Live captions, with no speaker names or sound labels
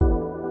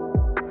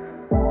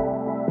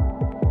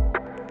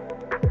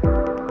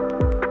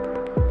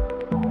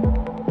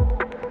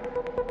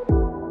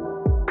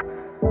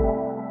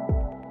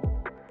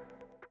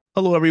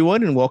Hello,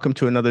 everyone, and welcome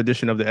to another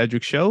edition of the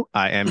Edric Show.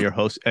 I am your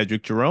host,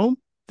 Edric Jerome.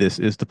 This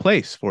is the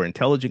place for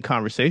intelligent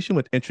conversation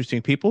with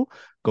interesting people.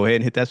 Go ahead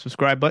and hit that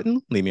subscribe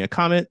button, leave me a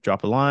comment,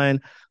 drop a line,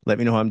 let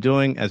me know how I'm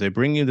doing as I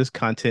bring you this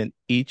content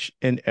each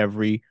and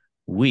every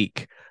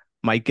week.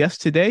 My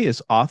guest today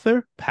is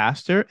author,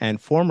 pastor,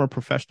 and former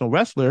professional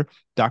wrestler,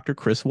 Dr.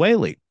 Chris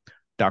Whaley.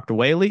 Dr.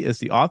 Whaley is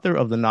the author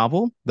of the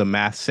novel, The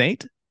Masked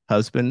Saint,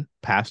 Husband,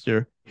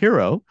 Pastor,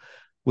 Hero,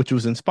 which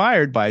was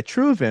inspired by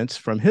true events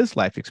from his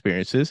life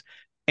experiences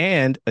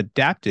and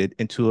adapted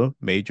into a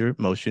major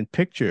motion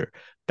picture.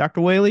 Dr.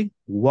 Whaley,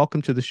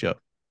 welcome to the show.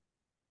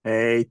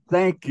 Hey,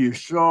 thank you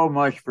so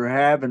much for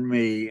having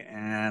me.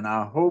 And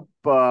I hope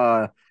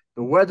the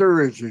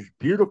weather is as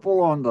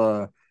beautiful on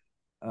the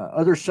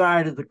other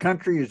side of the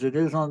country as it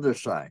is on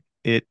this side.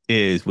 It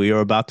is. We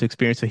are about to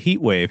experience a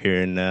heat wave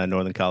here in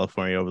Northern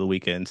California over the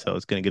weekend. So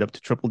it's going to get up to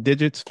triple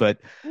digits, but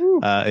Woo.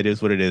 it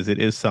is what it is. It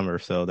is summer,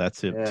 so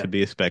that's it, Yeah, to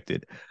be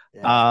expected.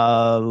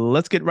 yeah.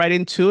 Let's get right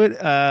into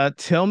it.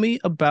 Tell me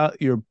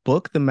about your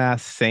book, The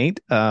Masked Saint.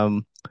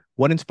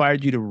 What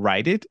inspired you to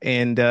write it,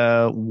 and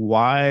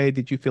why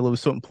did you feel it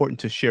was so important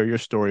to share your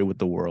story with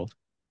the world?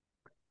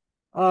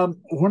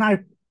 When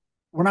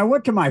I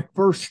went to my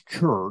first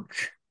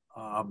church,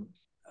 um,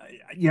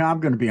 I'm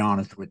going to be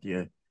honest with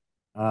you.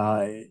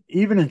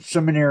 Even in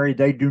seminary,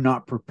 they do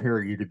not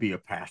prepare you to be a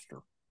pastor.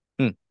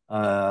 Hmm.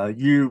 Uh,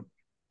 you,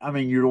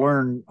 you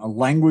learn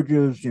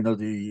languages. You know,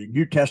 the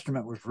New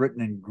Testament was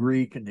written in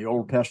Greek, and the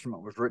Old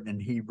Testament was written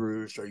in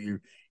Hebrew. So you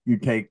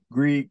take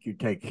Greek, you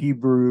take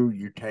Hebrew,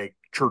 you take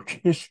church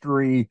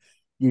history,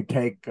 you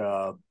take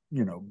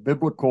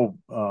biblical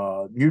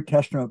New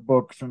Testament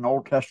books and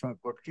Old Testament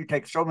books. You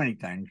take so many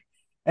things,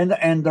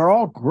 and they're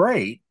all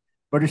great.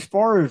 But as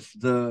far as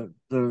the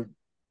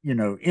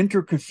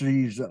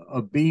intricacies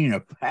of being a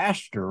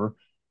pastor,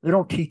 they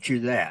don't teach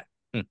you that.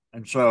 Hmm.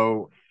 And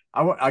so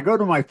I go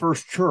to my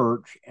first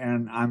church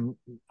and I'm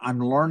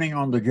learning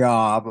on the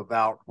job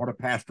about what a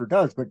pastor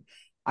does. But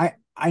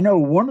I know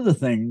one of the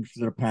things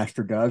that a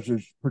pastor does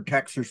is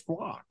protects his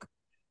flock.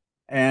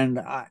 And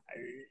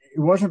it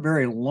wasn't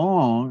very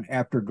long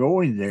after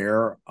going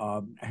there.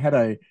 I had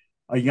a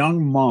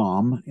young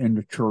mom in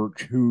the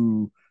church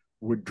who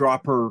would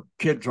drop her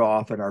kids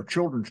off at our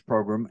children's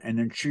program, and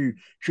then she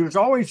was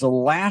always the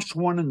last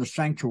one in the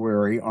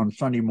sanctuary on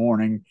Sunday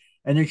morning,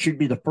 and then she'd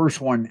be the first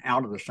one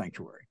out of the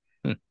sanctuary.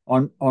 Hmm.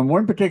 On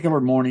one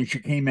particular morning, she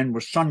came in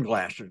with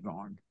sunglasses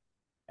on,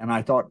 and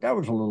I thought that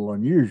was a little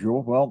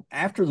unusual. Well,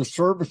 after the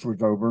service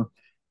was over,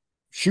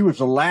 she was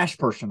the last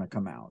person to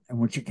come out, and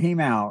when she came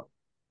out,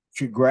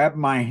 she grabbed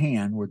my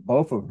hand with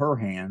both of her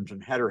hands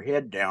and had her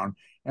head down,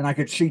 and I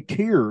could see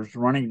tears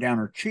running down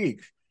her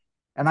cheeks.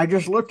 And I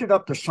just lifted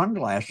up the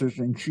sunglasses,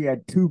 and she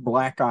had two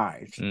black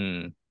eyes.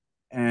 Hmm.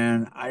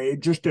 It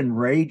just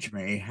enraged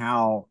me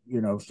how,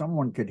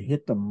 someone could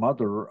hit the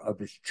mother of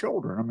his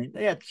children. I mean,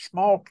 they had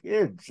small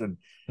kids,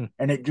 Hmm.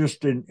 and it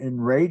just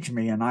enraged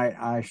me. And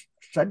I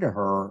said to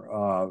her,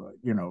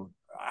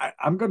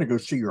 I'm going to go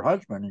see your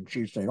husband. And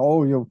she said,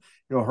 "Oh, you'll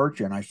hurt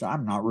you." And I said,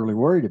 "I'm not really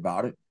worried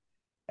about it."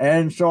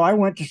 And so I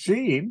went to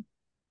see him,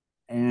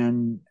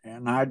 and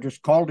I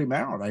just called him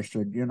out. I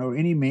said,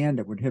 any man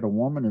that would hit a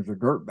woman is a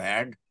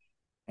dirtbag,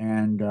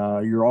 and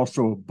you're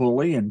also a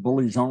bully, and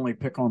bullies only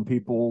pick on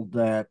people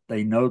that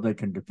they know they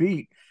can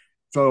defeat.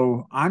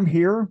 So I'm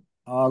here.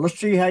 Let's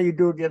see how you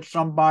do against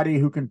somebody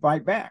who can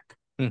fight back.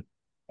 Hmm.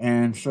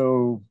 And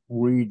so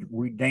we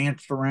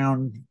danced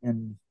around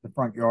in the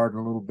front yard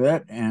a little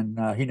bit, and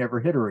he never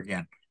hit her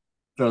again.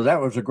 So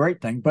that was a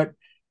great thing. But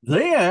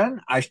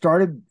then I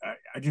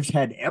just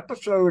had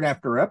episode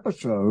after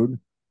episode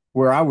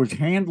where I was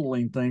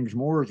handling things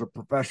more as a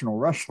professional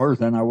wrestler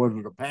than I was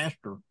as a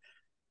pastor.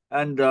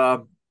 And I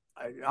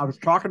was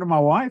talking to my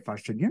wife. I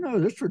said,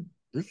 this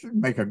would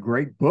make a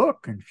great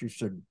book. And she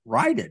said,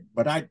 write it.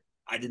 But I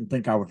didn't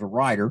think I was a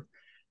writer.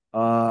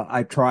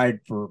 I tried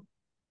for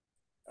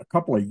a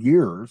couple of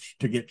years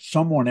to get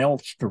someone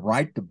else to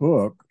write the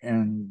book,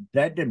 and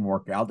that didn't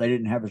work out. They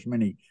didn't have as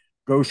many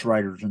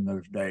ghostwriters in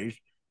those days.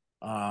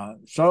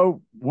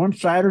 So one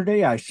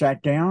Saturday, I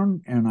sat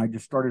down and I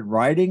just started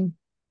writing.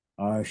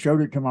 Showed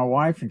it to my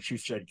wife, and she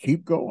said,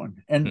 "Keep going."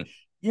 Hmm. And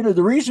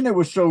the reason it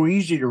was so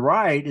easy to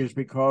write is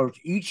because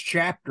each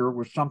chapter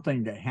was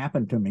something that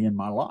happened to me in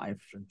my life,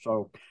 and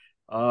so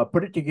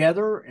put it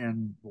together,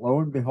 and lo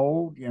and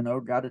behold,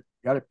 got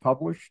it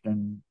published,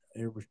 and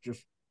it was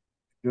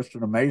just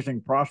an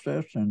amazing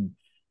process, and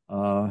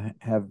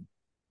have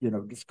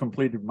just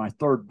completed my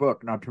third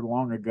book not too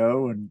long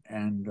ago,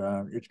 and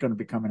it's going to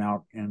be coming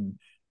out in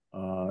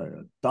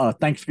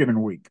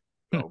Thanksgiving week.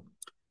 Hmm. So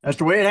that's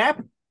the way it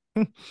happened.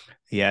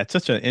 Yeah, it's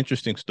such an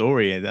interesting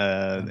story,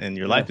 Yeah, and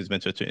your life yeah, has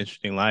been such an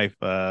interesting life.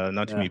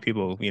 Not too yeah. many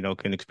people,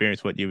 can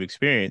experience what you've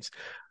experienced.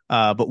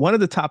 But one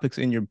of the topics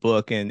in your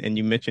book, and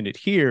you mentioned it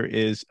here,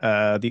 is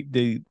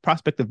the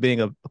prospect of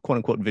being a quote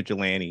unquote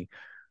vigilante,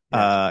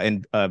 Yes.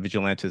 and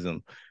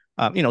vigilantism.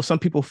 Some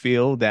people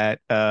feel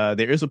that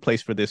there is a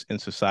place for this in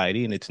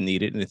society, and it's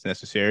needed and it's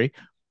necessary.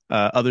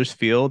 Others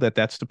feel that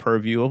that's the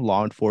purview of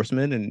law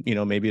enforcement, and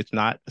maybe it's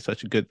not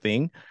such a good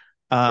thing.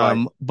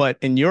 Right. But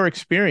in your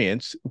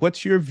experience,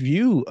 what's your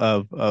view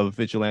of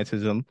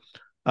vigilantism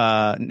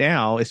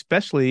now,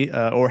 especially,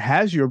 or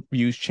has your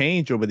views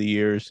changed over the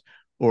years,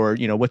 or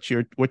what's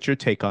your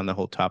take on the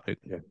whole topic?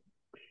 Yeah.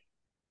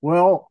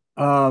 Well,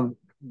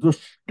 the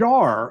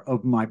star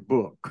of my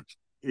book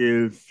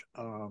is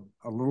a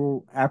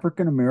little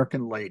African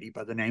American lady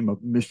by the name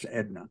of Miss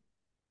Edna.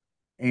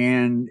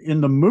 And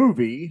in the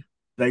movie,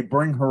 they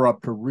bring her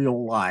up to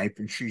real life,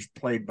 and she's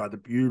played by the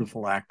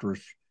beautiful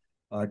actress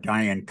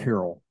Diane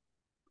Carroll.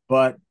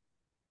 But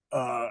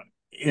uh,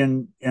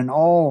 in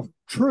all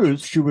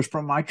truth, she was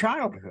from my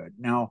childhood.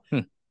 Now, Hmm.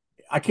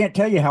 I can't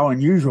tell you how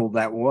unusual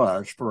that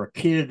was for a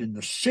kid in the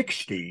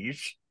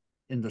 '60s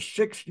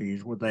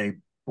with a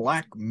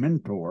black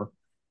mentor.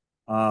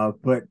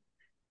 But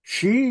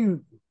she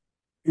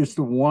is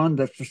the one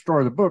that's the star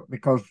of the book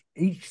because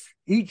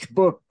each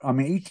book, I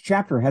mean, each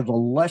chapter has a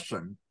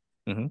lesson,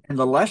 Hmm. and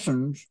the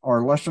lessons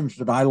are lessons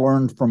that I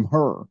learned from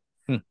her.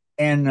 Hmm.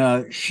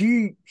 And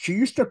she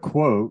used to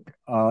quote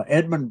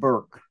Edmund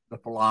Burke, the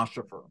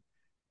philosopher.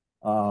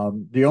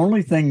 The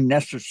only thing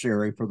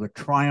necessary for the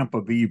triumph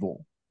of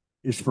evil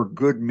is for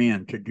good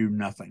men to do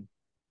nothing.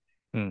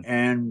 Hmm.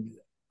 And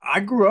I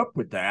grew up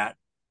with that.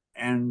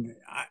 And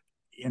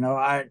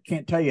I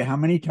can't tell you how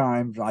many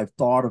times I've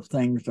thought of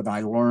things that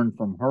I learned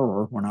from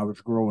her when I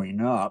was growing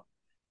up.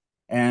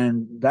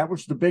 And that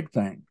was the big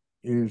thing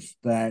is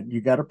that you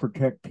got to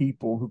protect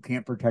people who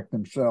can't protect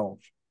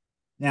themselves.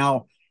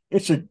 Now,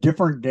 it's a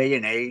different day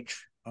and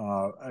age,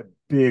 a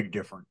big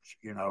difference.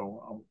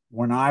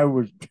 When I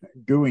was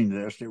doing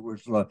this, it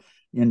was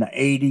in the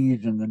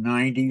 80s and the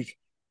 90s.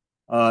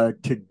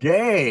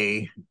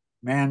 Today,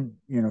 man,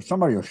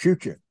 somebody will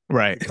shoot you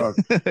Right. because,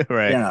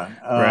 Right.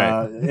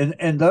 Right.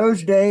 in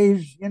those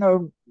days,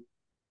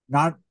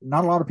 not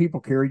a lot of people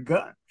carried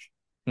guns.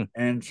 Hmm.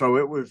 And so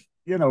it was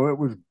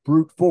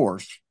brute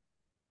force.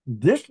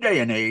 This day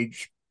and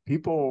age,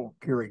 people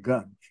carry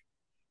guns.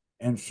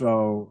 And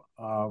so,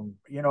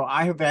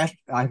 I've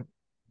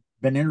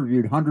been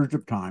interviewed hundreds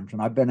of times,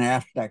 and I've been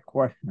asked that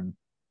question,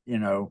 you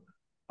know,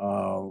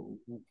 uh,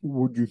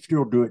 would you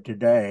still do it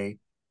today?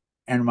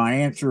 And my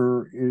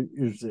answer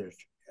is this: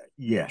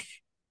 yes.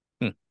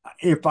 Hmm.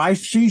 If I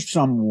see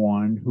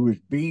someone who is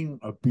being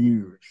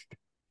abused,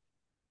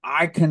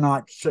 I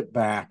cannot sit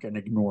back and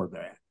ignore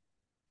that.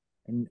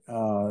 And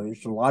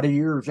it's a lot of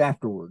years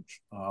afterwards.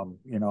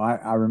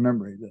 I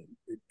remember it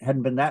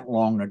hadn't been that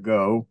long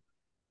ago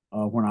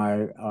when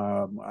I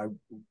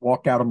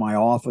walked out of my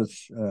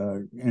office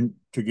and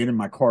to get in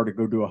my car to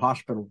go do a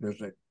hospital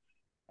visit,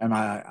 and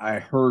I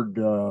heard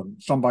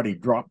somebody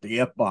drop the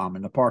F bomb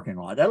in the parking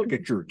lot. That'll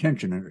get your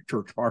attention in a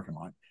church parking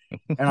lot.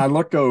 And I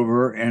looked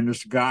over, and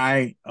this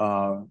guy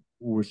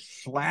was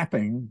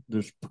slapping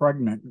this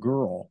pregnant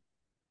girl,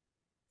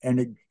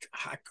 and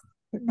I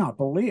could not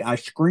believe. I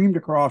screamed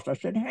across. I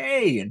said,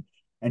 "Hey!"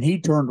 and he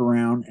turned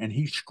around and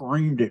he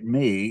screamed at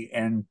me,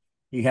 and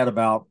he had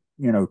about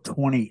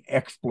 20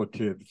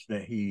 expletives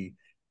that he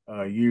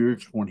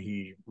used when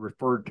he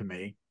referred to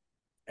me,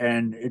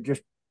 and it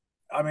just,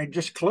 I mean,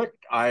 just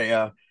clicked.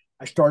 I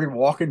started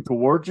walking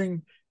towards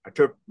him. I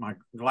took my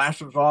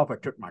glasses off. I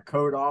took my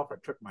coat off. I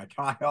took my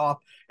tie off,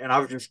 and I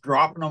was just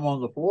dropping them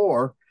on the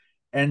floor.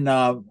 And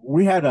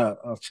we had a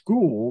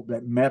school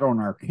that met on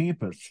our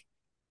campus,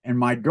 and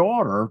my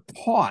daughter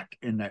taught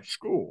in that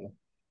school.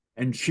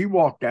 And she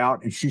walked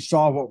out and she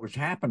saw what was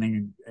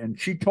happening, and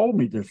she told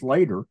me this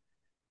later.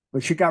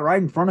 But she got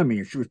right in front of me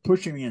and she was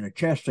pushing me in the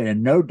chest,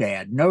 saying, "No,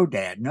 Dad, no,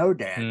 Dad, no,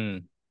 Dad." Hmm.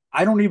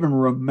 I don't even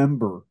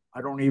remember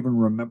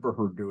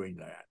her doing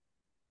that.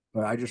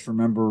 But I just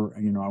remember,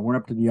 I went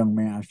up to the young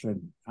man.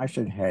 I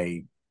said,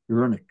 "Hey,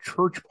 you're in a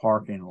church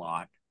parking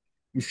lot.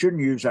 You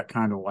shouldn't use that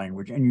kind of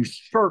language, and you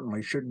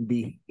certainly shouldn't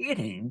be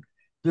hitting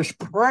this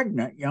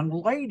pregnant young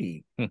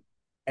lady." Hmm.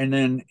 And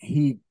then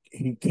he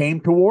came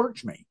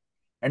towards me,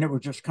 and it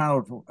was just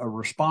kind of a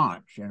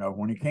response.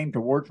 When he came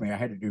towards me, I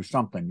had to do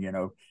something.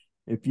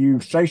 If you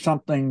say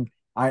something,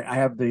 I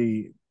have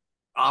the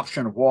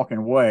option of walking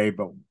away,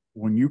 but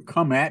when you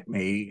come at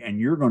me and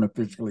you're going to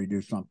physically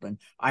do something,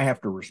 I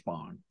have to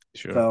respond.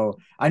 Sure. So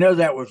I know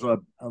that was a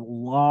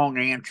long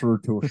answer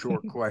to a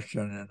short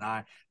question,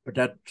 but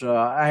that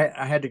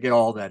I had to get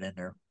all that in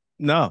there.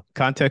 No,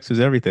 context is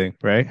everything,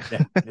 right?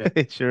 Yeah, yeah.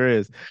 It sure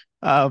is.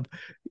 Um,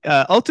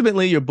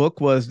 Ultimately, your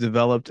book was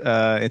developed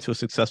into a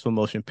successful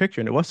motion picture,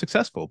 and it was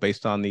successful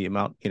based on the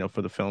amount,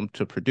 for the film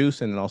to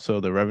produce and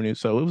also the revenue.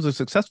 So it was a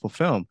successful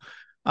film.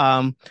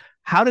 Um,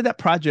 how did that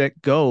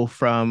project go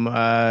from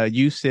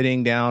you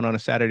sitting down on a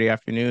Saturday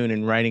afternoon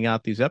and writing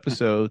out these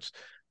episodes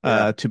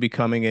Yeah, to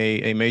becoming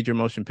a major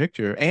motion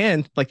picture?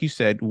 And like you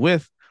said,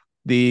 with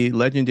the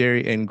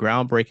legendary and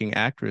groundbreaking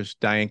actress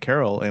Diane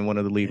Carroll in one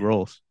of the lead yeah,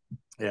 roles.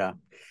 yeah.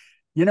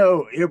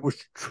 It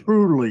was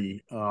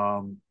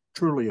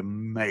truly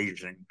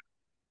amazing.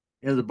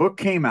 The book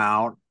came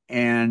out,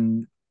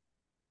 and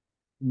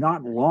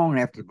not long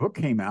after the book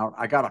came out,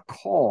 I got a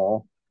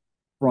call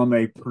from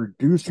a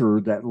producer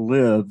that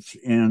lives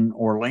in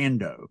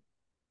Orlando,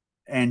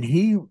 and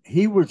he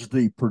was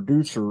the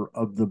producer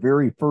of the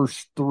very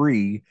first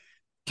three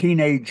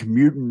Teenage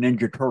Mutant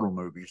Ninja Turtle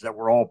movies that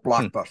were all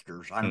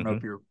blockbusters. I don't know Mm-hmm.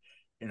 if you're,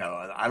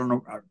 I don't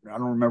know, I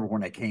don't remember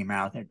when they came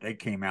out. I think they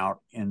came out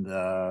in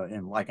the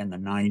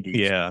 90s,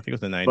 Yeah, I think it was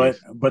the 90s.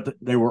 but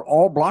they were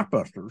all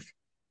blockbusters.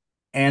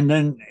 And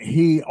then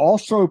he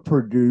also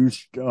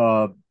produced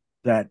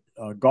that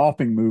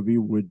golfing movie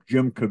with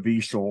Jim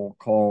Caviezel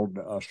called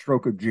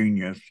Stroke of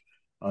Genius,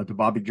 the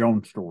Bobby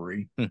Jones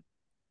story. Hmm.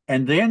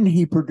 And then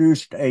he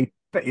produced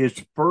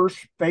his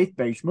first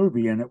faith-based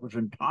movie, and it was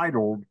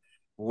entitled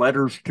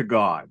Letters to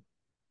God.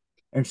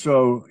 And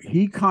so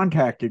he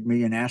contacted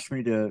me and asked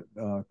me to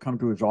come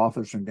to his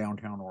office in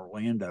downtown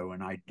Orlando,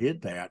 and I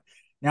did that.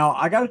 Now,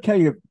 I got to tell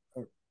you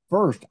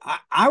first,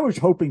 I was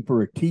hoping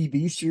for a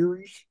TV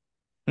series.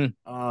 Hmm.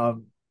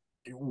 Um,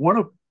 one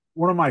of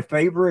one of my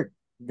favorite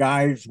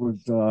guys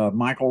was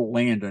Michael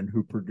Landon,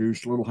 who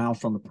produced Little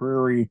House on the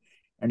Prairie,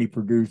 and he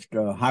produced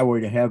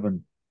Highway to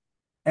Heaven.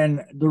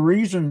 And the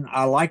reason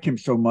I liked him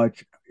so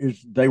much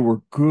is they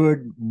were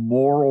good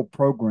moral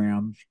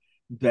programs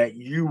that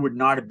you would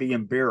not be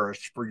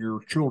embarrassed for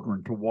your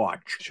children to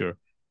watch. Sure.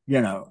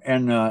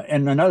 And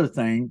another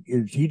thing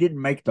is he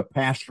didn't make the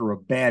pastor a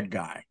bad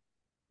guy,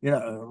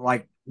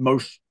 like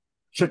most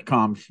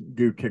sitcoms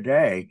do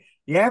today.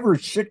 The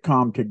average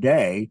sitcom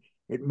today,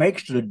 it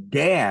makes the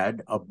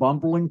dad a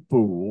bumbling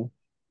fool,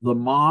 the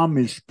mom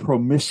is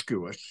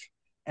promiscuous,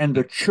 and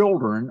the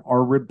children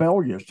are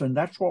rebellious. And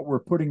that's what we're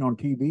putting on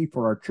TV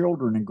for our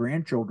children and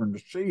grandchildren to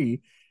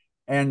see.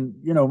 And,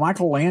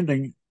 Michael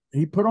Landing,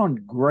 he put on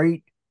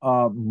great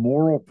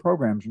moral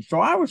programs. And so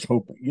I was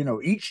hoping,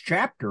 each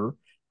chapter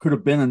could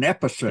have been an Sure.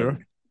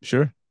 episode.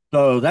 Sure.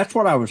 So that's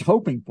what I was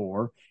hoping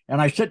for. And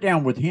I sit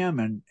down with him,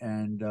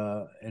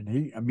 and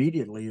he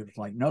immediately was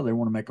like, no, they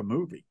want to make a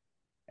movie,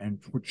 and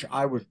which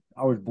I was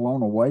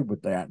blown away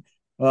with that.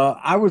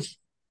 I was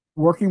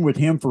working with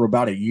him for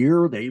about a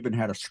year. They even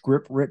had a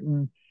script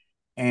written,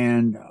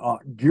 and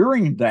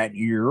during that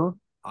year,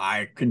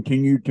 I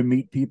continued to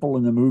meet people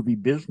in the movie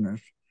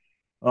business.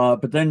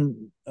 But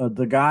then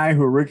the guy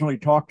who originally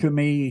talked to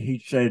me,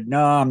 he said,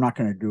 no, I'm not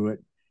going to do it.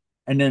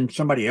 And then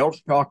somebody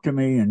else talked to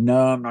me, and no,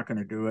 I'm not going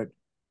to do it.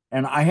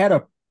 And I had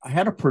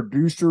a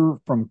producer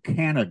from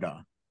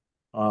Canada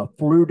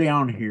flew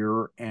down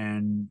here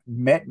and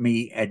met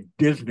me at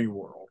Disney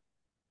World,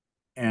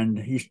 and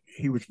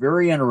he was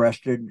very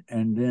interested.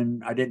 And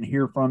then I didn't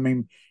hear from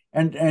him,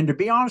 and to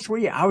be honest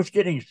with you, I was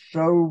getting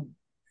so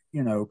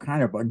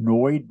kind of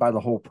annoyed by the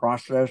whole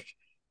process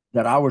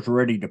that I was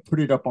ready to put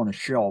it up on a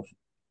shelf,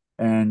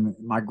 and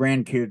my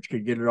grandkids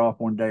could get it off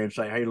one day and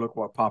say, "Hey, look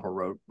what Papa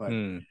wrote."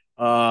 Hmm.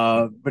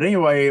 But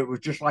anyway, it was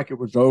just like it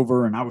was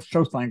over, and I was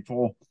so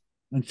thankful.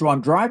 And so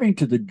I'm driving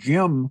to the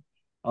gym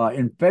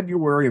in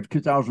February of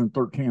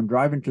 2013. I'm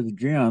driving to the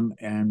gym,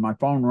 and my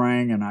phone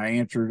rang, and I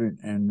answered it,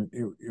 and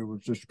it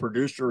was this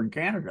producer in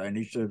Canada, and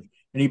he said,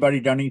 "Anybody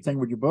done anything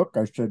with your book?"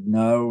 I said,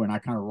 "No," and I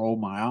kind of rolled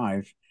my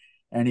eyes,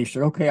 and he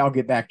said, "Okay, I'll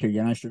get back to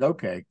you." And I said,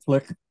 "Okay,"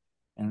 click,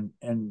 and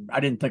I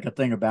didn't think a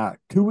thing about it.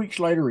 2 weeks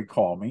later, he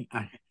called me.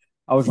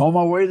 I was on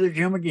my way to the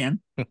gym again,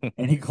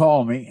 and he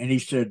called me and he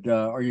said,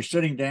 "Are you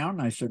sitting down?"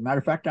 And I said, "Matter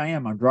of fact, I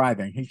am. I'm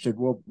driving." He said,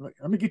 "Well,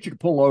 let me get you to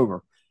pull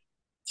over."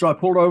 So I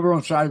pulled over on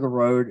the side of the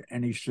road,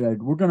 and he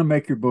said, "We're going to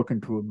make your book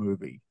into a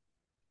movie."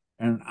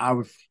 And I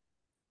was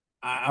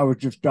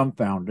just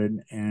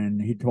dumbfounded.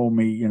 And he told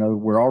me,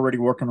 we're already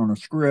working on a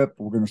script.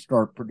 We're going to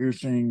start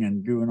producing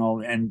and doing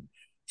all. And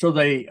so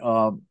they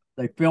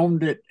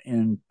filmed it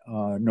in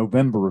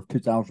November of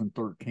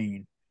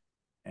 2013,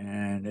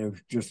 and it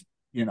was just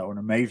an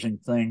amazing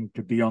thing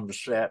to be on the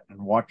set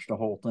and watch the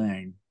whole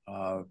thing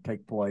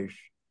take place.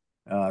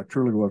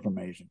 Truly was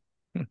amazing.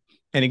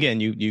 And again,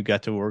 you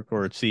got to work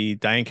or see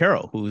Diane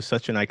Carroll, who's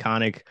such an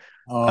iconic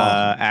Oh,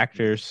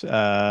 actress,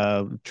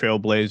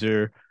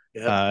 trailblazer,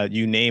 yep.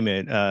 you name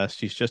it.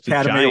 She's just a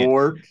Academy giant.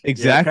 Award. Yeah,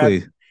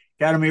 Exactly.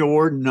 Academy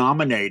Award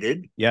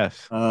nominated.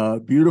 Yes.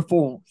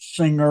 Beautiful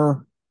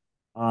singer,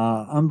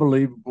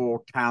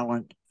 unbelievable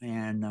talent.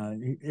 And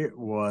it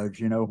was,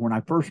 when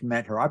I first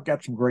met her, I've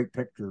got some great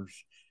pictures.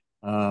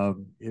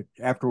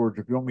 Afterwards,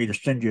 if you want me to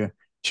send you some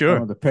Sure.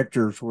 of the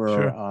pictures where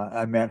Sure.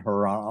 I met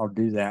her, I'll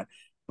do that.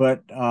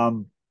 But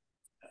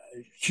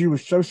she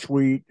was so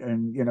sweet,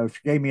 and she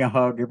gave me a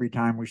hug every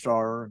time we saw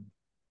her,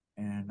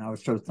 and I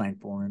was so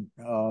thankful. And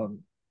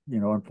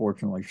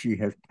unfortunately, she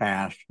has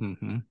passed.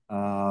 Hmm.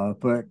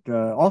 But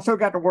also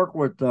got to work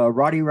with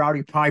Roddy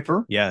Rowdy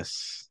Piper.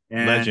 Yes.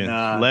 And Legend.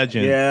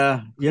 Legend.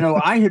 yeah,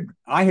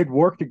 I had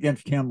worked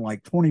against him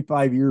like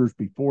 25 years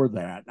before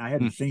that. I Hmm.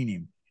 hadn't seen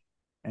him,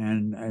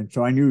 and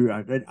so I knew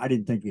I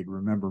didn't think he'd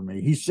remember me.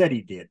 He said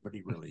he did, but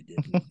he really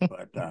didn't.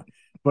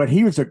 But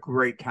he was a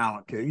great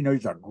talent too.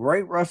 He's a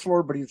great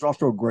wrestler, but he's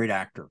also a great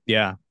actor.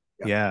 Yeah.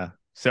 Yeah. Yeah.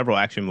 Several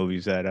action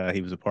movies that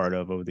he was a part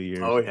of over the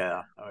Oh years.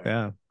 yeah. Oh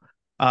yeah.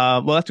 Yeah.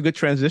 Well, that's a good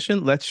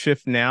transition. Let's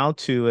shift now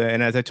to,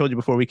 and as I told you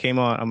before we came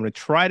on, I'm going to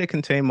try to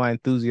contain my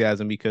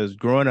enthusiasm because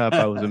growing up,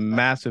 I was a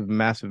massive,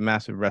 massive,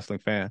 massive wrestling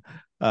fan.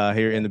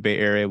 here in the Bay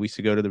Area. We used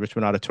to go to the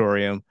Richmond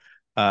Auditorium.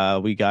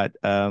 We got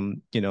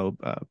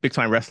big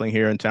time wrestling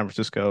here in San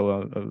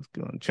Francisco,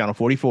 on Channel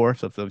 44.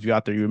 So if those of you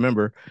out there, you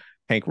remember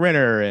Hank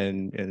Renner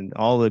and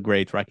all the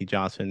greats, Rocky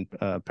Johnson,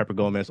 Pepper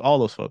Gomez, all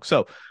those folks.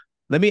 So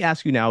let me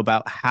ask you now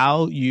about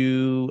how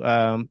you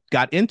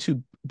got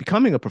into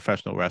becoming a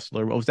professional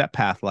wrestler. What was that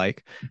path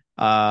like?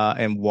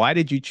 And why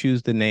did you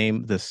choose the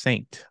name The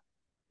Saint?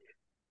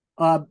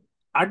 Uh,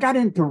 I got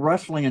into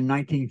wrestling in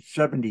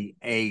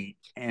 1978,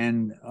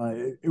 and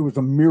it was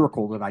a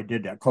miracle that I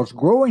did that because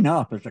growing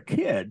up as a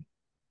kid,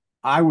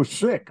 I was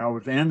sick. I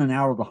was in and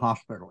out of the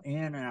hospital, in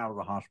and out of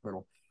the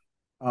hospital,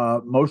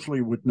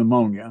 mostly with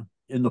pneumonia.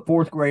 In the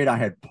fourth grade, I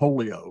had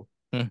polio,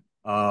 Hmm.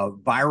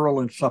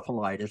 viral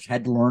encephalitis,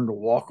 had to learn to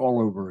walk all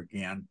over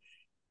again.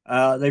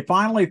 They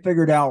finally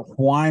figured out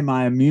why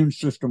my immune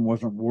system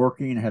wasn't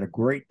working. I had a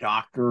great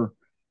doctor,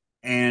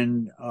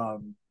 and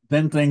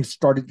then things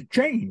started to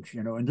change,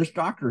 And this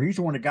doctor, he's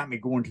the one that got me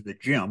going to the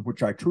gym,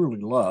 which I truly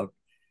love,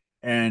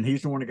 and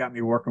he's the one that got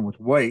me working with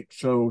weight.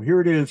 So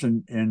here it is,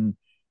 and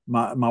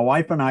my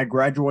wife and I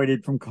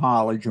graduated from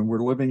college, and we're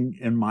living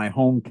in my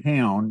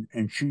hometown,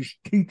 and she's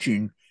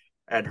teaching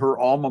at her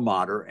alma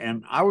mater,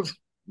 and I was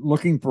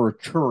looking for a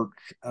church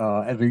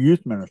as a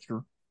youth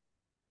minister.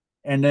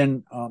 And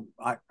then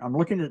I'm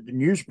looking at the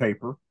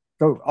newspaper.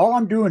 So all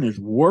I'm doing is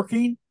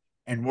working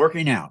and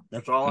working out.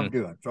 That's all I'm Hmm.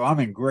 doing. So I'm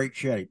in great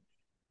shape.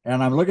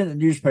 And I'm looking at the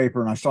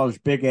newspaper and I saw this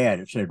big ad.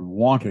 It said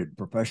wanted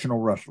professional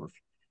wrestlers.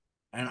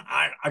 And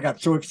I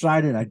got so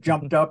excited. I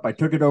jumped up. I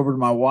took it over to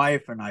my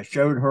wife and I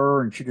showed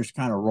her, and she just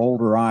kind of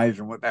rolled her eyes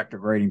and went back to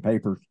grading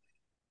papers.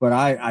 But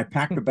I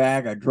packed a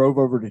bag. I drove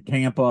over to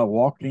Tampa. I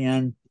walked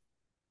in,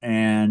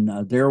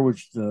 and there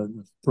was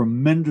the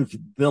tremendous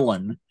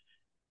villain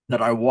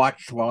that I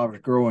watched while I was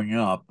growing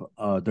up,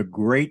 the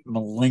Great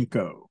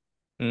Malenko.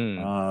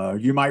 Hmm.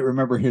 You might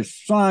remember his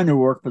son who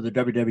worked for the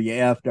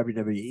WWF,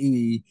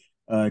 WWE,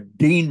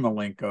 Dean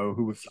Malenko,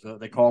 who was,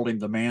 they called him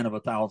the man of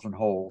 1,000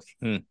 holes.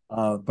 Hmm.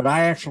 But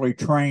I actually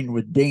trained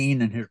with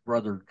Dean and his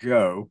brother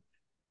Joe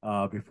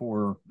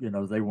before,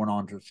 they went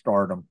on to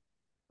stardom.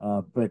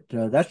 But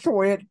that's the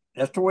way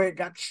it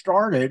got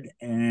started.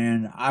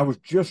 And I was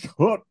just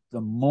hooked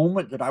the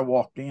moment that I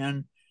walked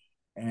in,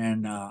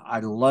 and I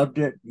loved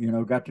it.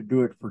 Got to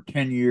do it for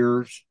 10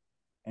 years,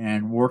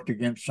 and worked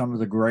against some of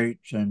the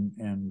greats, and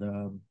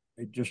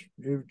it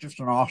was just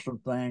an awesome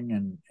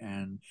thing.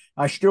 And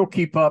I still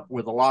keep up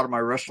with a lot of my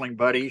wrestling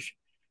buddies.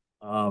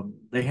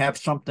 They have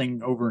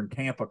something over in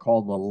Tampa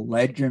called the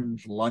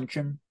Legends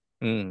Luncheon,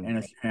 Hmm.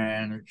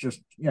 and it's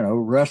just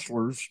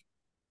wrestlers,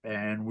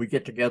 and we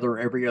get together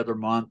every other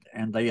month,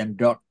 and they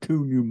induct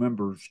two new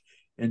members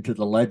into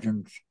the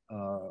Legends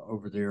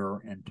over there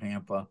in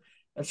Tampa.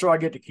 And so I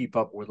get to keep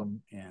up with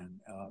them.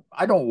 And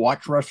I don't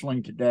watch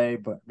wrestling today,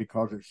 but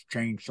because it's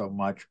changed so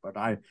much. But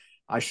I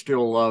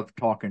still love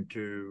talking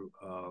to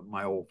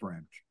my old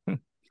friends.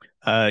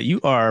 You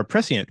are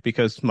prescient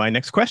because my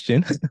next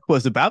question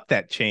was about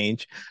that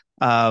change.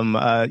 In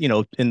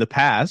the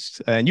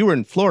past, and you were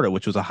in Florida,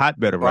 which was a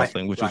hotbed of Right,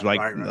 wrestling, which is right, like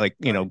right, right,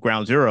 right,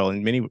 ground zero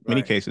in many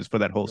right, cases for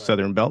that whole right.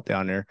 Southern belt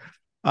down there.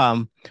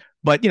 Um,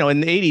 but in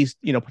the 80s,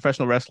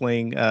 professional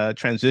wrestling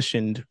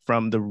transitioned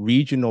from the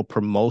regional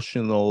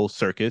promotional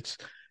circuits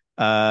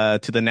to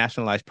the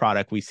nationalized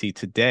product we see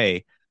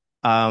today.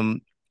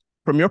 Um,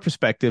 from your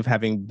perspective,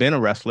 having been a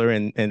wrestler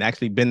and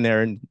actually been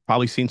there and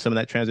probably seen some of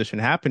that transition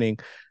happening,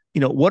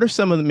 what are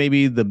some of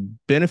maybe the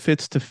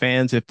benefits to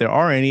fans, if there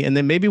are any, and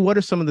then maybe what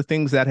are some of the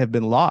things that have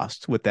been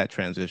lost with that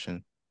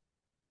transition?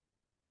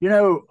 You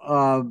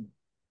know,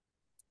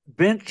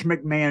 Vince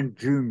McMahon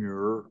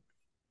Jr.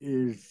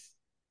 is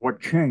what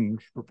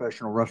changed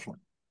professional wrestling.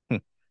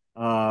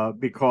 Hmm.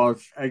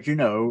 Because, as you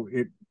know,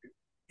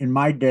 in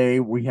my day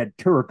we had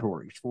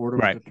territories. Florida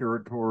was Right. a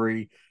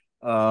territory.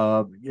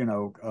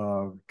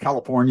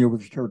 California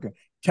was a territory.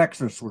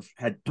 Texas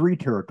had three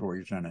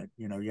territories in it.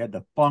 You had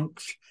the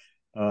Funks,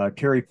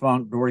 Terry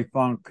Funk, Dory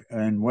Funk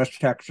in West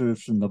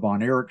Texas, and the Von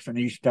Erichs in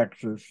East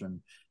Texas,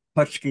 and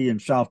Putski in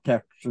South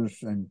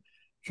Texas. And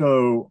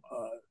so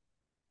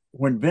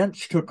when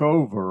Vince took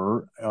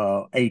over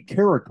a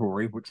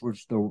territory, which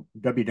was the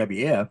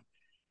WWF,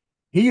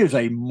 he is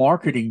a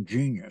marketing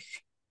genius.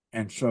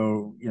 And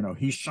so,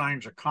 he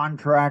signs a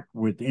contract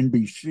with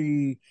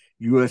NBC,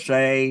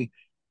 USA,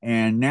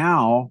 and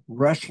now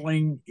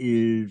wrestling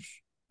is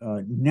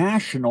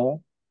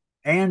national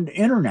and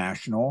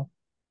international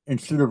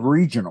instead of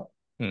regional.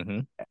 Mm-hmm.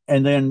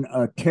 And then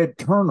Ted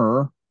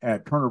Turner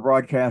at Turner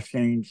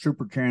Broadcasting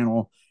Super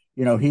Channel,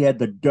 he had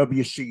the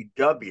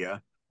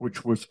WCW,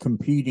 which was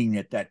competing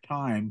at that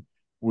time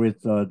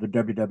with the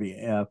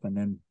WWF, and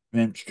then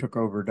Vince took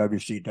over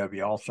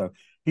WCW also.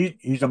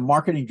 He's a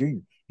marketing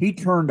genius. He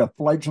turned a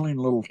fledgling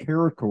little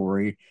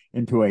territory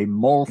into a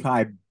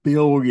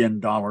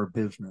multi-billion-dollar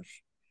business.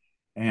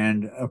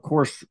 And of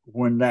course,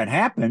 when that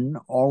happened,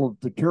 all of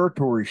the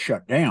territories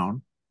shut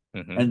down,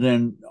 Mm-hmm. and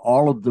then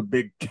all of the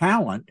big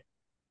talent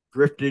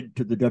drifted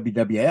to the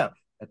WWF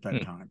at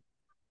that time.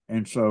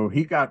 And so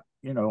he got,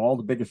 all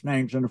the biggest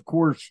names. And of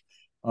course,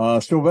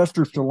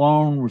 Sylvester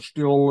Stallone was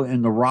still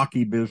in the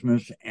Rocky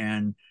business,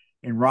 and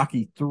in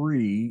Rocky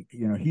 3,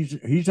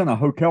 he's in a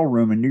hotel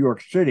room in New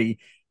York City,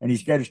 and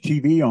he's got his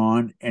TV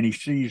on, and he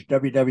sees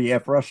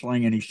WWF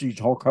wrestling, and he sees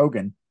Hulk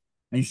Hogan,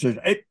 and he says,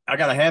 "Hey, I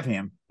got to have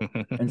him."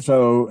 And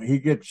so he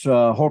gets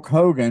Hulk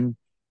Hogan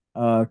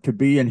to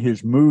be in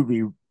his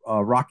movie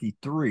Rocky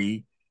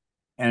 3,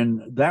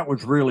 and that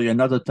was really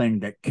another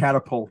thing that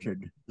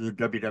catapulted the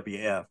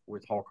WWF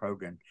with Hulk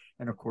Hogan.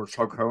 And of course,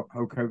 Hulk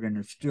Hogan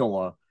is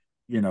still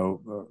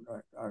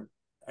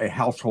a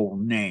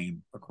household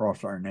name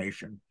across our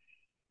nation.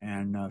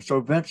 And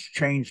so Vince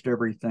changed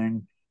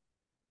everything.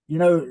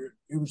 It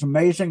was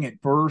amazing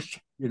at first,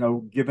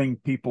 giving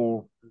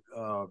people,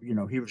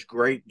 he was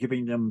great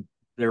giving them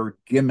their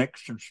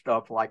gimmicks and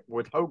stuff like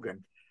with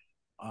Hogan.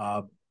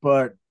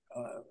 But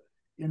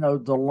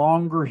the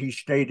longer he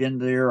stayed in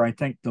there, I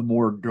think the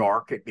more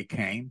dark it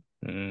became.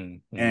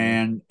 Mm-hmm.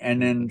 And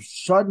then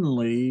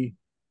suddenly,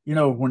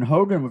 when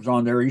Hogan was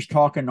on there, he's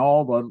talking to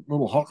all the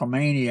little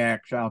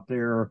Hulkamaniacs out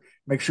there.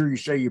 Make sure you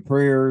say your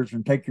prayers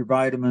and take your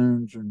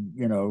vitamins, and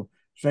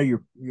say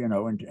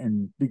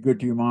and be good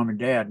to your mom and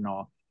dad and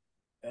all.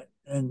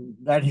 And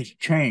that has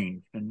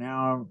changed. And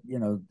now,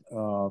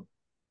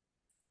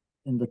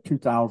 in the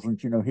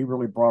 2000s, he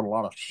really brought a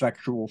lot of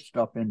sexual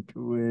stuff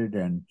into it,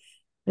 and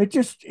it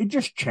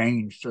just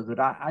changed so that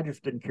I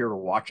just didn't care to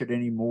watch it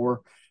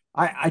anymore.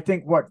 I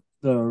think what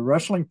the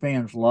wrestling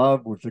fans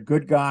loved was the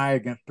good guy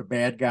against the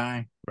bad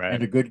guy,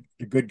 and Right.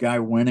 the good guy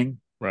winning,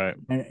 Right.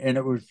 and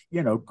it was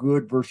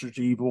good versus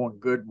evil and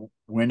good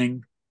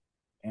winning,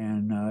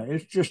 and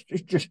it's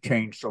just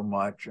changed so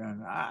much,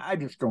 and I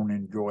just don't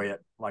enjoy it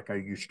like I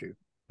used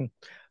to.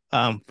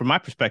 From my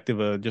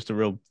perspective, just a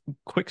real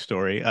quick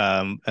story.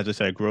 As I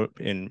said, I grew up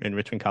in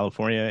Richmond,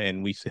 California,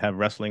 and we used to have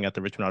wrestling at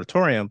the Richmond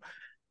Auditorium.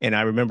 And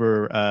I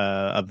remember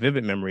a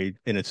vivid memory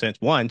in a sense,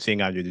 one,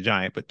 seeing Andre the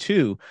Giant, but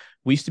two,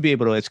 we used to be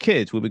able to, as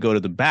kids, we would go to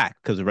the back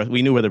because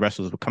we knew where the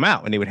wrestlers would come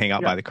out and they would hang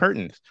out by Yeah. the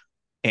curtains.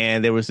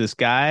 And there was this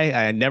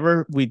guy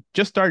we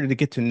just started to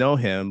get to know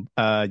him.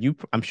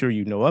 I'm sure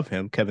you know of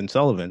him, Kevin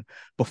Sullivan,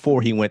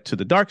 before he went to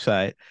the dark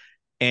side.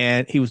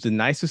 And he was the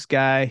nicest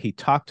guy. He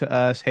talked to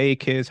us, "Hey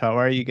kids, how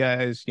are you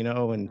guys?"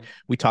 And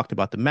we talked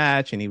about the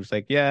match, and he was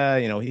like, "Yeah,"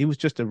 he was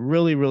just a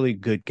really, really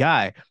good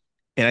guy.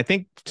 And I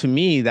think to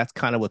me, that's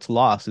kind of what's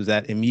lost is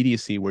that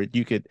immediacy where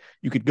you could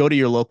go to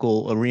your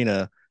local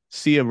arena,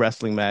 see a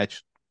wrestling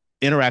match,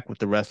 interact with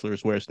the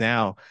wrestlers, whereas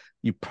now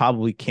you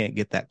probably can't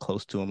get that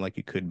close to them like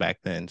you could back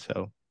then.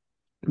 So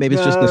maybe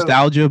it's just No,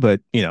 nostalgia,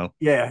 but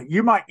yeah,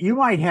 you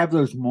might have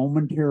those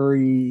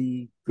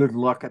momentary good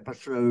luck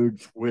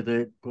episodes with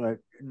it, but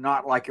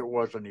not like it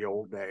was in the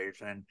old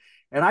days. And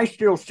I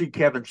still see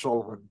Kevin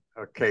Sullivan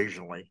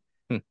occasionally,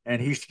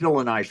 and he's still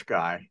a nice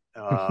guy.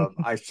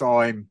 I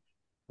saw him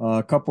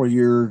a couple of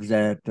years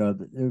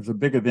there's a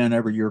big event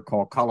every year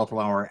called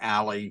Cauliflower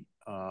Alley,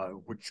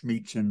 which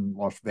meets in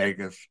Las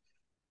Vegas,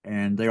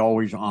 and they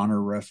always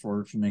honor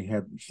wrestlers, and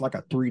it's like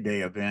a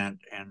 3-day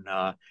event, and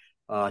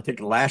I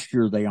think last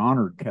year they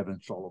honored Kevin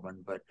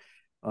Sullivan, but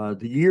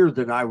the year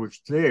that I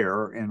was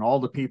there, and all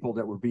the people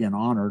that were being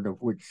honored,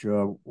 of which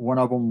one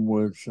of them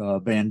was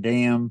Van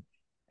Dam,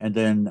 and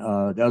then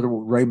the other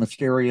Rey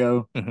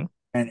Mysterio, Mhm.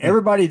 and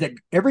everybody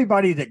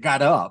that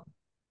got up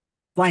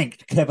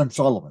thanked Kevin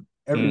Sullivan.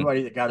 Mm.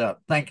 Everybody that got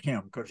up thanked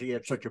him because he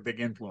had such a big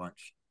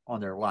influence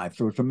on their life.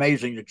 So it's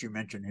amazing that you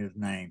mentioned his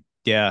name.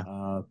 Yeah,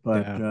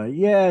 But yeah.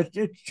 yeah,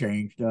 it's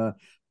changed.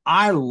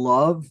 I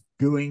love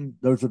doing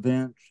those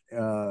events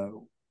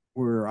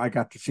where I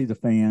got to see the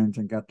fans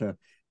and got to,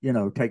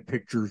 take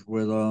pictures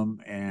with them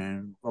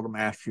and let them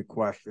ask you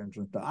questions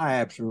and stuff. I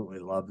absolutely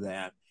love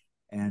that.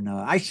 And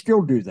I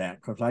still do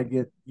that because I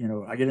get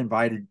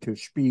invited to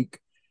speak,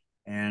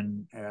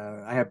 and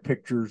I have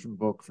pictures and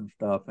books and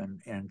stuff,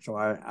 and so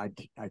I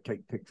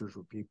take pictures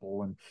with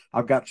people, and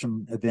I've got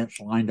some events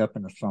lined up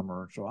in the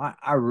summer, so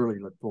I really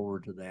look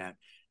forward to that,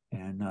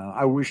 and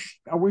I wish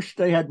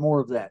they had more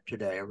of that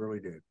today. I really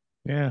do.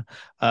 Yeah,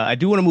 I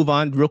do want to move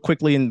on real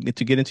quickly and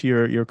to get into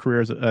your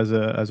career as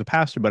a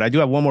pastor, but I do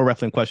have one more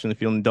wrestling question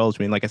if you'll indulge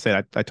me. And like I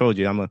said, I told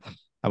you I'm gonna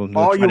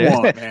All try you to.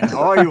 want, man.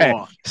 All All you right.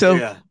 want. So,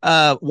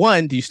 Yeah.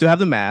 one, do you still have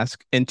the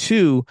mask? And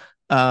two,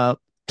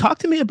 talk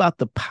to me about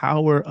the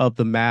power of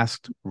the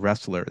masked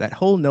wrestler. That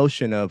whole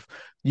notion of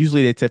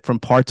usually they said from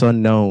parts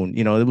unknown.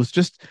 It was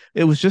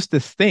just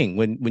this thing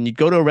when you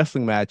go to a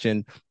wrestling match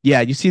and yeah,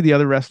 you see the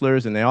other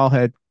wrestlers and they all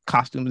had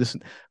costumes,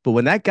 but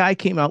when that guy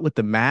came out with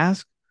the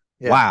mask.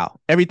 Yeah. Wow,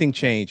 everything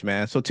changed,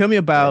 man. So tell me Yeah.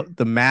 about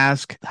the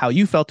mask, how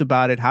you felt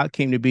about it, how it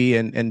came to be,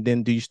 and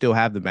then do you still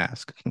have the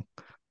mask?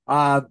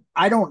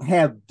 I don't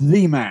have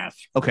the mask,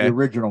 the Okay.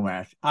 original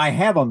mask. I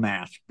have a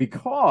mask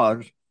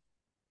because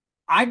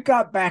I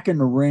got back in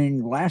the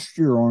ring last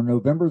year on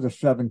November the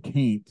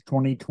 17th,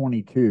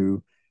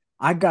 2022.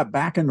 I got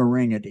back in the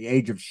ring at the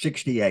age of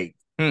 68.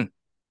 Hmm.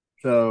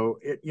 So,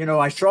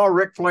 I saw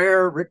Ric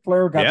Flair. Ric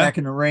Flair got Yeah. back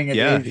in the ring at the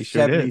Yeah, age he of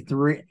sure did.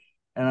 73.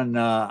 And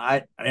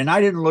I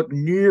didn't look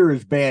near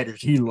as bad as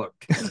he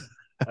looked.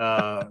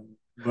 Uh,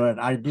 but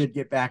I did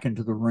get back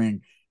into the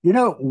ring.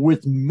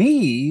 With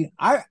me,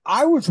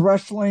 I was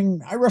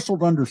wrestling. I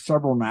wrestled under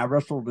several. I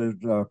wrestled as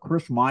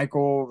Chris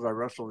Michaels. I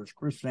wrestled as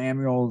Chris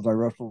Samuels. I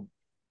wrestled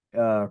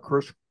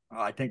Chris.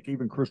 I think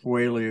even Chris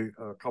Whaley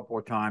a couple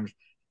of times.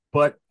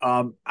 But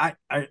I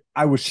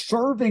was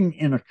serving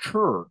in a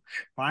church.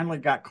 Finally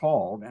got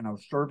called, and I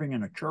was serving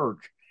in a church.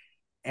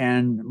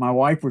 And my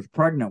wife was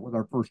pregnant with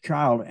our first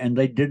child, and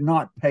they did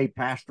not pay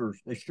pastors.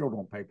 They still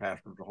don't pay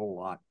pastors a whole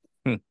lot.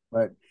 Hmm.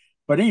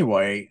 But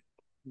anyway,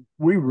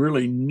 we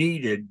really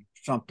needed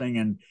something.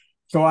 And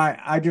so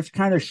I just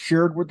kind of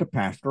shared with the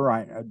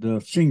pastor,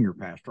 the senior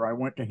pastor. I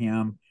went to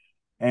him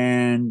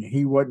and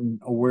he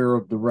wasn't aware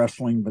of the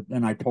wrestling, but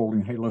then I told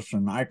him, hey,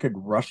 listen, I could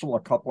wrestle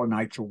a couple of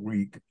nights a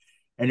week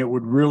and it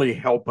would really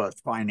help us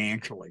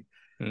financially.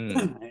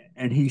 Hmm.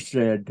 And he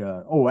said,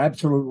 oh,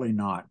 absolutely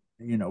not.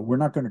 We're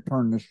not going to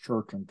turn this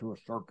church into a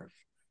circus.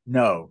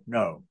 No,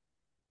 no.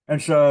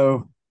 And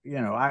so,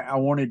 I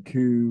wanted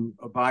to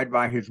abide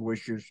by his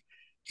wishes.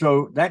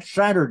 So that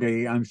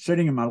Saturday, I'm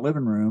sitting in my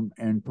living room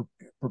and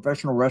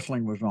professional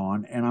wrestling was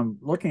on, and I'm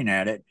looking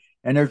at it.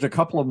 And there's a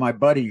couple of my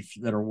buddies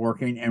that are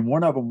working, and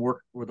one of them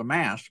worked with a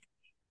mask.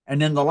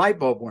 And then the light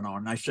bulb went on.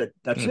 And I said,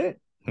 that's Hmm.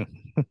 it.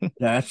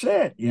 That's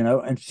it.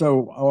 And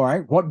so, all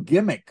right, what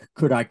gimmick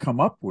could I come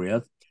up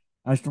with?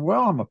 I said,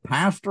 well, I'm a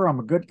pastor. I'm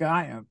a good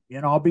guy.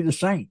 I'll be the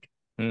saint.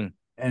 Hmm.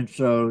 And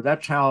so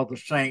that's how the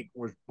saint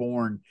was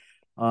born.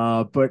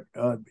 But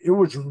it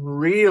was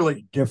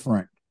really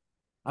different.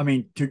 I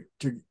mean,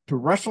 to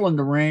wrestle in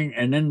the ring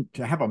and then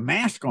to have a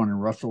mask on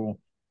and wrestle,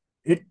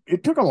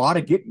 it took a lot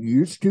of getting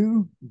used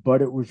to,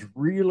 but it was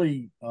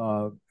really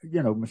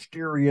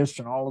mysterious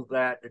and all of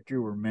that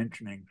you were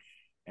mentioning.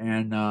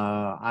 And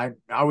I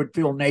would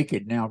feel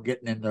naked now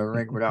getting in the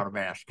ring without a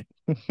mask.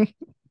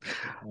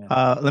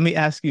 Yeah. Let me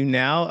ask you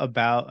now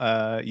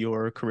about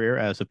your career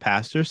as a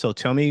pastor. So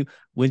tell me,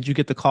 when did you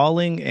get the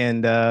calling,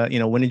 and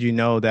when did you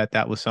know that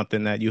that was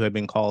something that you had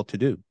been called to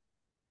do?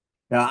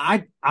 Now,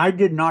 I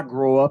did not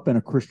grow up in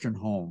a Christian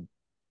home.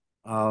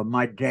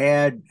 My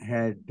dad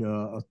had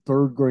a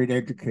third grade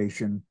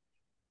education.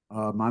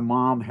 My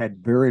mom had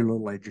very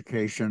little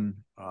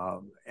education,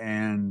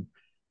 and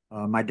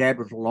my dad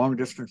was a long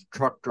distance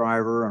truck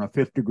driver and a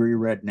fifth degree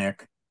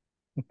redneck.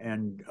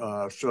 And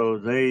so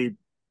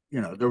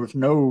there was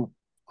no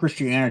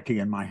Christianity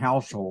in my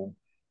household.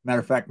 Matter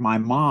of fact, my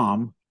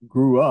mom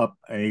grew up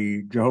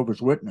a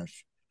Jehovah's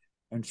Witness.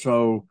 And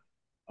so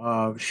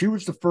she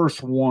was the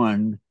first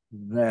one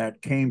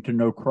that came to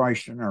know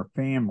Christ in our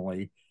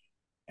family.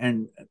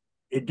 And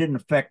it didn't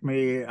affect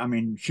me. I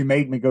mean, she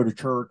made me go to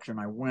church and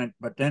I went.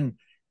 But then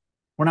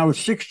when I was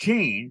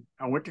 16,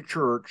 I went to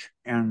church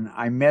and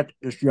I met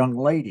this young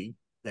lady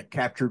that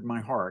captured my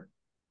heart.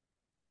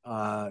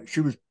 She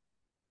was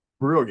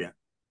brilliant.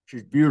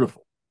 She's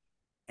beautiful.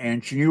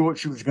 And she knew what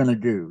she was going to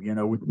do.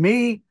 With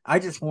me, I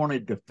just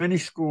wanted to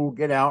finish school,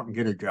 get out, and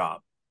get a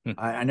job. Hmm.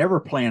 I never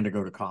planned to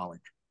go to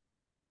college.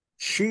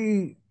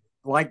 She,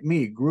 like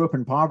me, grew up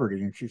in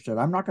poverty, and she said,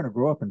 "I'm not going to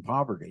grow up in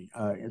poverty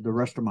the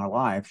rest of my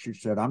life." She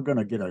said, "I'm going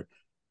to get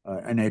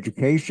an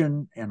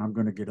education, and I'm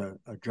going to get a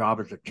job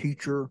as a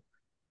teacher."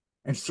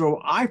 And so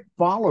I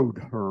followed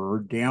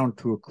her down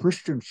to a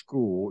Christian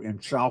school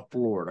in South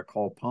Florida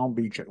called Palm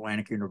Beach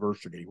Atlantic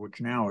University,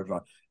 which now is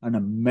an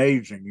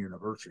amazing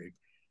university.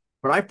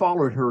 But I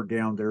followed her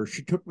down there.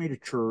 She took me to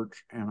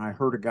church and I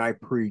heard a guy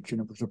preach,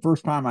 and it was the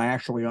first time I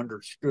actually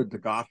understood the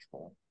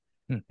gospel.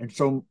 Hmm. And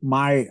so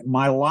my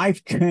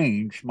life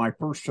changed my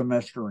first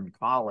semester in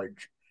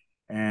college,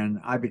 and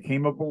I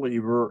became a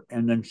believer.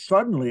 And then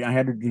suddenly I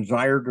had a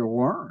desire to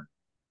learn.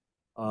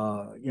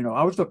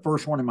 I was the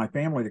first one in my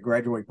family to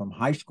graduate from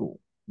high school,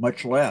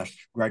 much less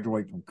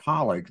graduate from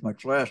college,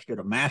 much less get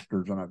a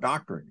master's and a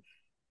doctorate.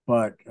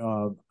 But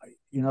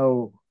you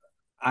know,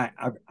 I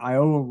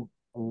owe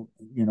a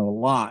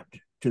lot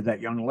to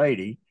that young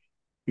lady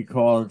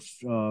because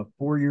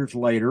 4 years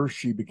later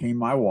she became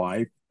my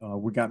wife.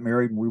 We got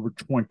married when we were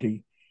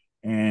 20,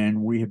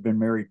 and we have been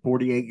married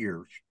 48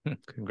 years. And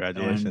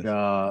Congratulations.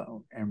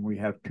 we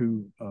have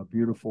two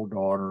beautiful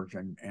daughters,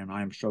 and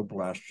I am so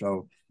blessed.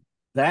 So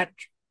that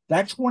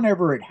that's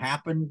whenever it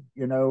happened.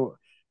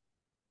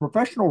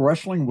 Professional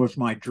wrestling was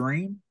my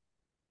dream,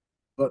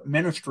 but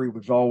ministry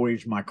was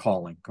always my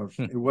calling because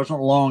Hmm. it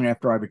wasn't long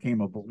after I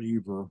became a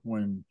believer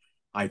when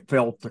I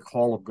felt the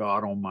call of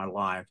God on my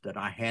life that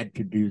I had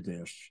to do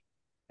this.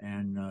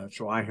 And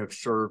so I have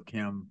served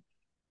him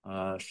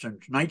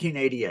since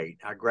 1988.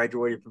 I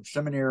graduated from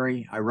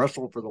seminary. I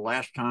wrestled for the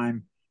last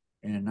time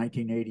in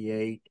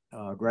 1988,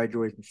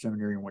 graduated from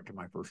seminary and went to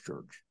my first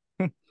church.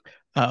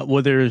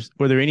 Were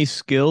there any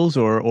skills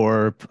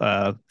or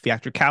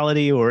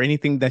theatricality or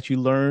anything that you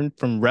learned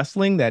from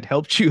wrestling that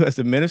helped you as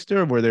a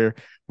minister? Were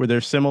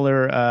there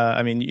similar?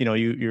 I mean,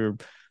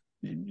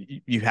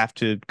 you have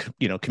to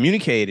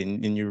communicate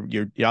and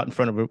you're out in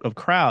front of a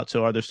crowd.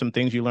 So are there some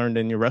things you learned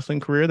in your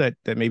wrestling career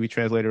that maybe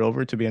translated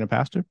over to being a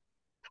pastor?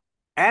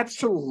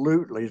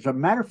 Absolutely. As a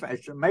matter of fact,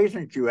 it's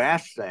amazing that you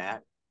asked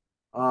that.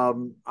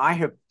 I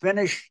have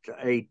finished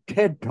a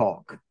TED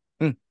talk,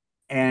 Hmm.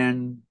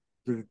 and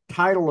the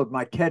title of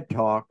my TED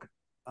talk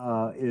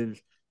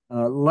is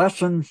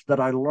lessons that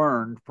I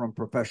learned from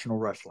professional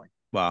wrestling.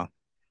 Wow.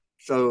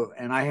 So,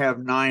 and I have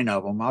 9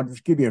 of them. I'll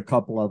just give you a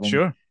couple of them.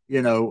 Sure.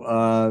 You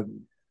know,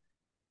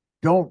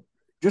 don't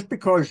just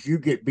because you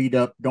get beat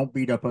up, don't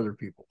beat up other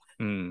people.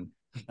 Mm.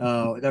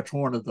 That's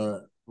one of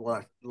the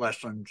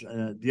lessons.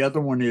 The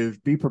other one is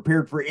be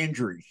prepared for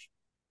injuries.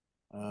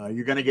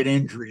 You're going to get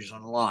injuries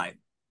in life,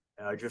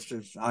 just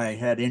as I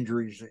had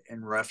injuries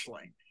in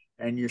wrestling,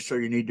 and you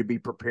need to be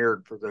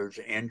prepared for those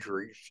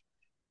injuries.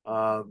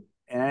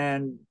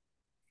 And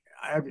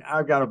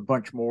I've got a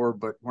bunch more,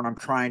 but when I'm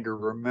trying to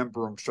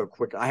remember them so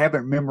quick, I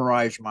haven't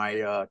memorized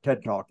my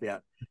TED Talk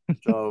yet.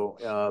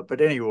 So,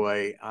 but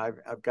anyway,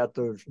 I've got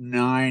those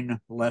 9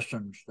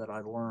 lessons that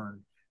I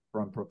learned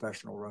from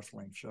professional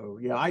wrestling. So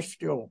yeah, I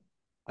still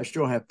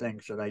have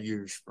things that I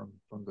use from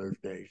those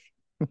days.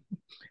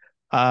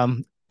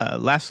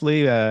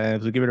 Lastly,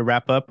 as we give it a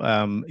wrap up,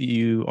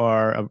 you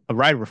are a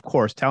writer, of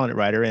course, talented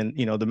writer, and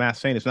The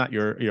Masked Saint is not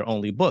your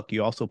only book.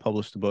 You also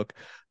published a book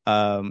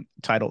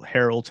titled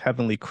Harold's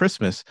Heavenly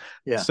Christmas.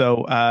 Yeah,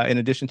 So, in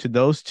addition to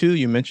those two,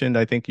 you mentioned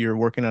I think you're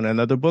working on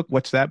another book.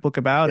 What's that book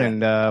about? yeah,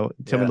 And tell me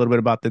a yeah. little bit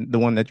about the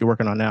one that you're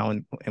working on now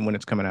and when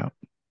it's coming out.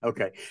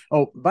 Okay.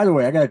 Oh, by the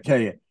way, I got to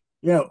tell you,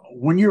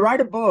 when you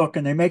write a book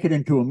and they make it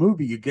into a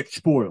movie, you get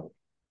spoiled.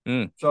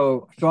 Mm.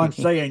 So I'm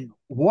saying,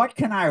 what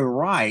can I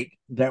write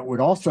that would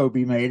also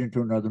be made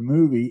into another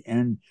movie?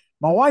 And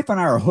my wife and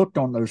I are hooked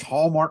on those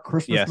Hallmark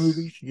Christmas Yes.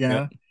 movies.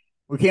 Yep.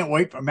 We can't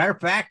wait. Matter of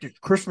fact, it's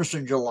Christmas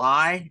in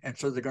July, and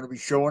so they're going to be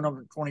showing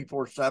them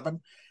 24/7.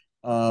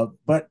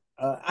 But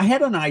I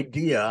had an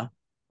idea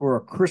for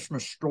a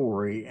Christmas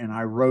story, and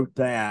I wrote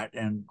that,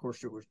 and of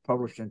course, it was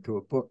published into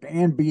a book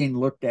and being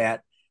looked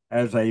at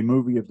as a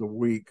movie of the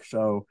week.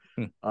 So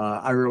Mm.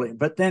 I really,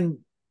 but then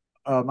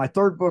my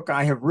third book,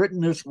 I have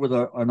written this with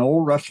an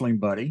old wrestling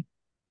buddy,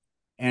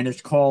 and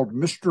it's called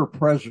Mr.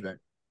 President.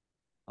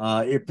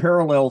 It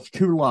parallels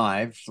 2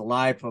 lives: the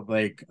life of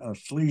a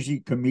sleazy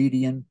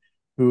comedian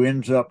who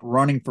ends up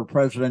running for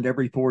president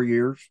every 4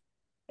 years,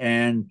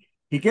 and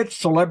he gets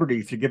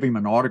celebrities to give him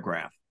an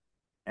autograph.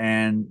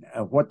 And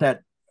what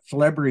that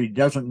celebrity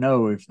doesn't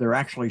know is they're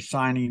actually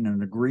signing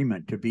an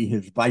agreement to be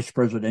his vice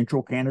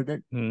presidential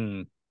candidate.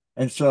 Mm.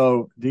 And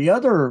so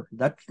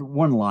that's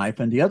one life.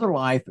 And the other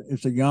life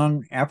is a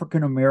young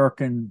African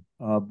American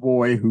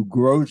boy who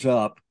grows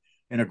up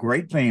in a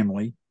great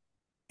family,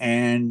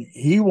 and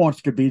he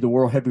wants to be the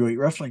world heavyweight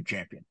wrestling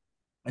champion.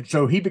 And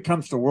so he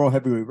becomes the world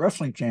heavyweight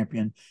wrestling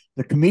champion.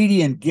 The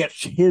comedian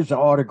gets his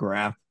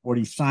autograph, what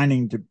he's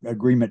signing to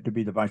agreement to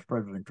be the vice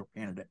presidential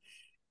candidate.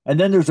 And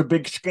then there's a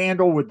big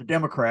scandal with the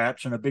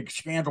Democrats and a big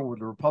scandal with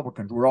the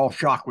Republicans. We're all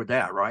shocked with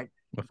that, right?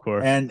 Of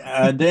course. And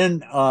then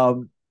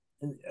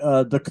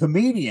the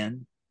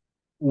comedian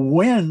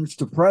wins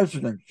the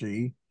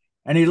presidency,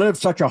 and he lives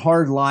such a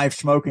hard life,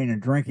 smoking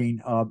and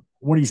drinking.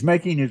 When he's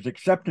making his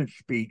acceptance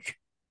speech,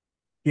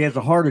 he has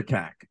a heart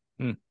attack,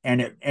 Mm.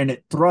 and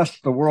it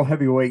thrusts the world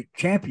heavyweight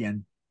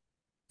champion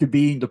to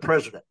being the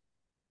president.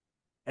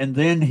 And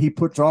then he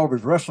puts all of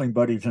his wrestling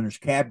buddies in his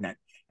cabinet,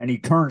 and he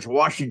turns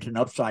Washington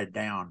upside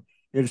down.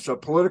 It's a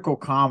political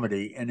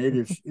comedy, and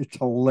it's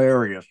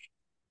hilarious.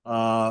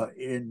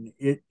 And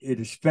it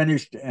is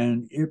finished,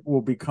 and it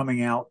will be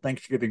coming out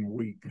Thanksgiving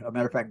week. As a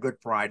matter of fact, Good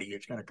Friday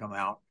it's going to come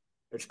out.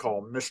 It's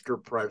called Mr.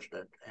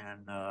 President,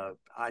 and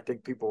I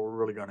think people are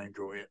really going to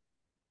enjoy it.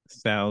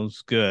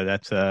 Sounds good.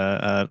 That's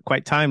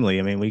quite timely.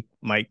 I mean, we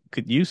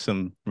could use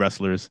some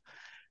wrestlers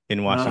in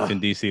Uh, Washington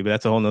D.C., but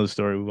that's a whole nother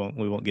story.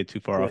 We won't get too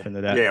far yeah, off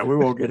into that. yeah, we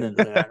won't get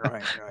into that.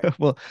 Right, right.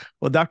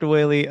 Well, Dr.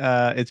 Whaley,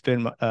 it's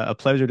been a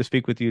pleasure to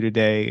speak with you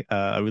today.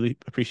 I really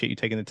appreciate you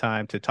taking the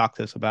time to talk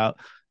to us about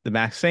The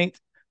Masked Saint,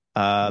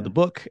 Yeah. the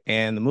book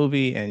and the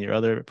movie and your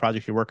other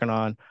projects you're working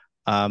on.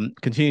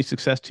 Continued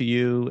success to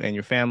you and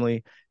your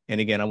family.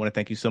 And again, I want to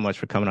thank you so much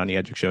for coming on the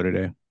Edric Show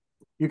today.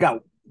 You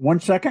got 1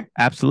 second?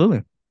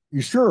 Absolutely.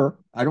 You sure?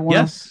 I don't want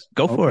Yes,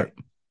 go to. for Okay.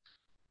 it.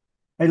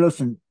 Hey,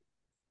 listen,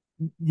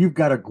 you've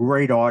got a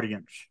great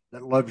audience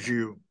that loves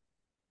you,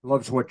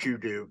 loves what you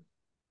do.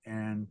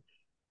 And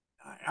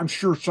I'm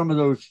sure some of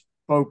those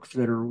folks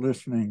that are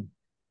listening,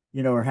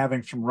 are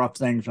having some rough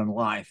things in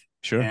life.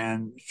 Sure.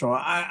 And so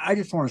I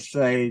just want to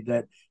say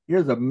that,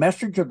 the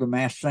message of the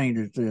Masked Saint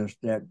is this,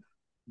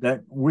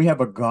 that we have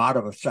a God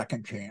of a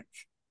second chance.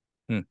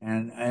 Hmm.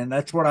 And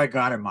that's what I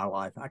got in my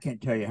life. I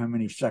can't tell you how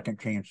many second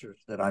chances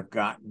that I've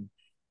gotten.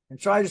 And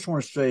so I just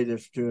want to say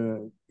this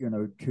to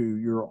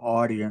your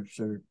audience.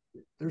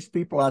 There's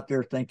people out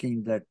there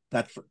thinking that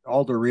that's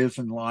all there is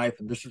in life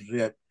and this is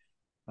it.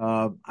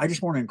 I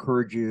just want to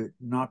encourage you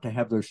not to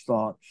have those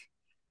thoughts,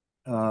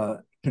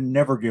 to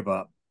never give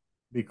up,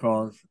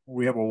 because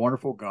we have a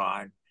wonderful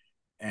God,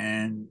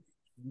 and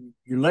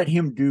you let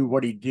him do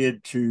what he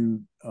did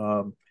to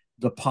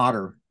the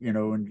potter,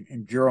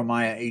 in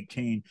Jeremiah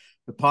 18.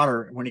 The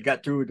potter, when he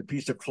got through with the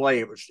piece of clay,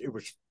 it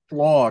was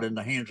flawed in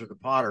the hands of the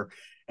potter.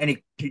 And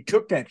he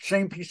took that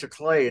same piece of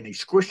clay and he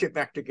squished it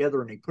back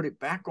together and he put it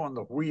back on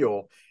the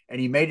wheel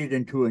and he made it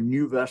into a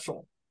new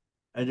vessel.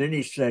 And then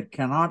he said,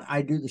 "Cannot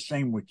I do the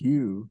same with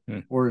you? Hmm.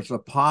 Or as the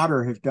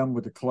potter has done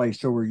with the clay,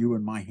 so are you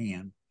in my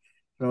hand."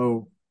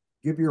 So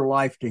give your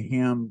life to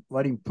him.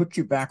 Let him put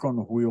you back on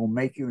the wheel,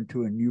 make you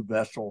into a new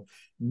vessel.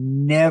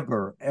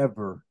 Never,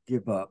 ever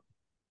give up.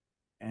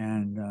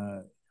 And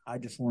I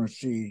just want to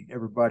see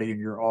everybody in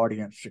your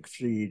audience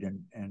succeed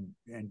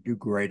and do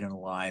great in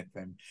life.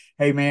 And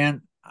hey,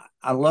 man,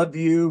 I love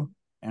you,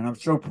 and I'm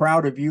so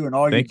proud of you and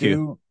all you Thank you.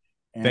 do.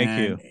 Thank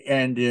you.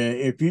 And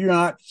if you're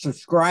not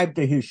subscribed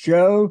to his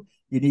show,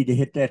 you need to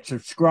hit that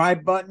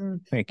subscribe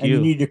button, Thank and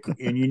you.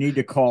 you need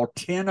to call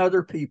 10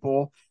 other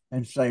people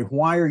and say,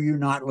 why are you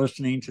not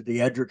listening to the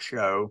Edric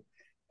Show?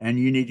 And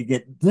you need to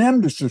get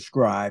them to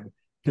subscribe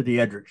to the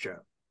Edric Show.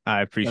 I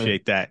So,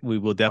 appreciate that. We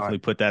will all right, definitely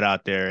put that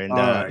out there. And, all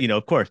right.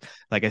 of course,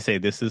 like I say,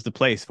 this is the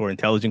place for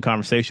intelligent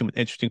conversation with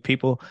interesting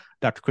people.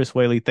 Dr. Chris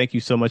Whaley, thank you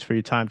so much for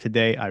your time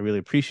today. I really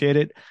appreciate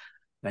it.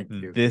 Thank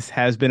you. This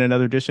has been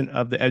another edition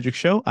of the Edric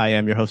Show. I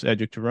am your host,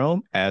 Edric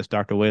Jerome. As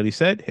Dr. Whaley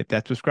said, hit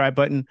that subscribe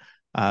button.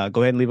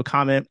 Go ahead and leave a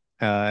comment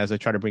as I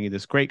try to bring you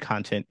this great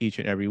content each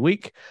and every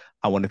week.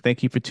 I want to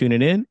thank you for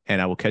tuning in,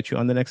 and I will catch you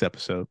on the next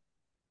episode.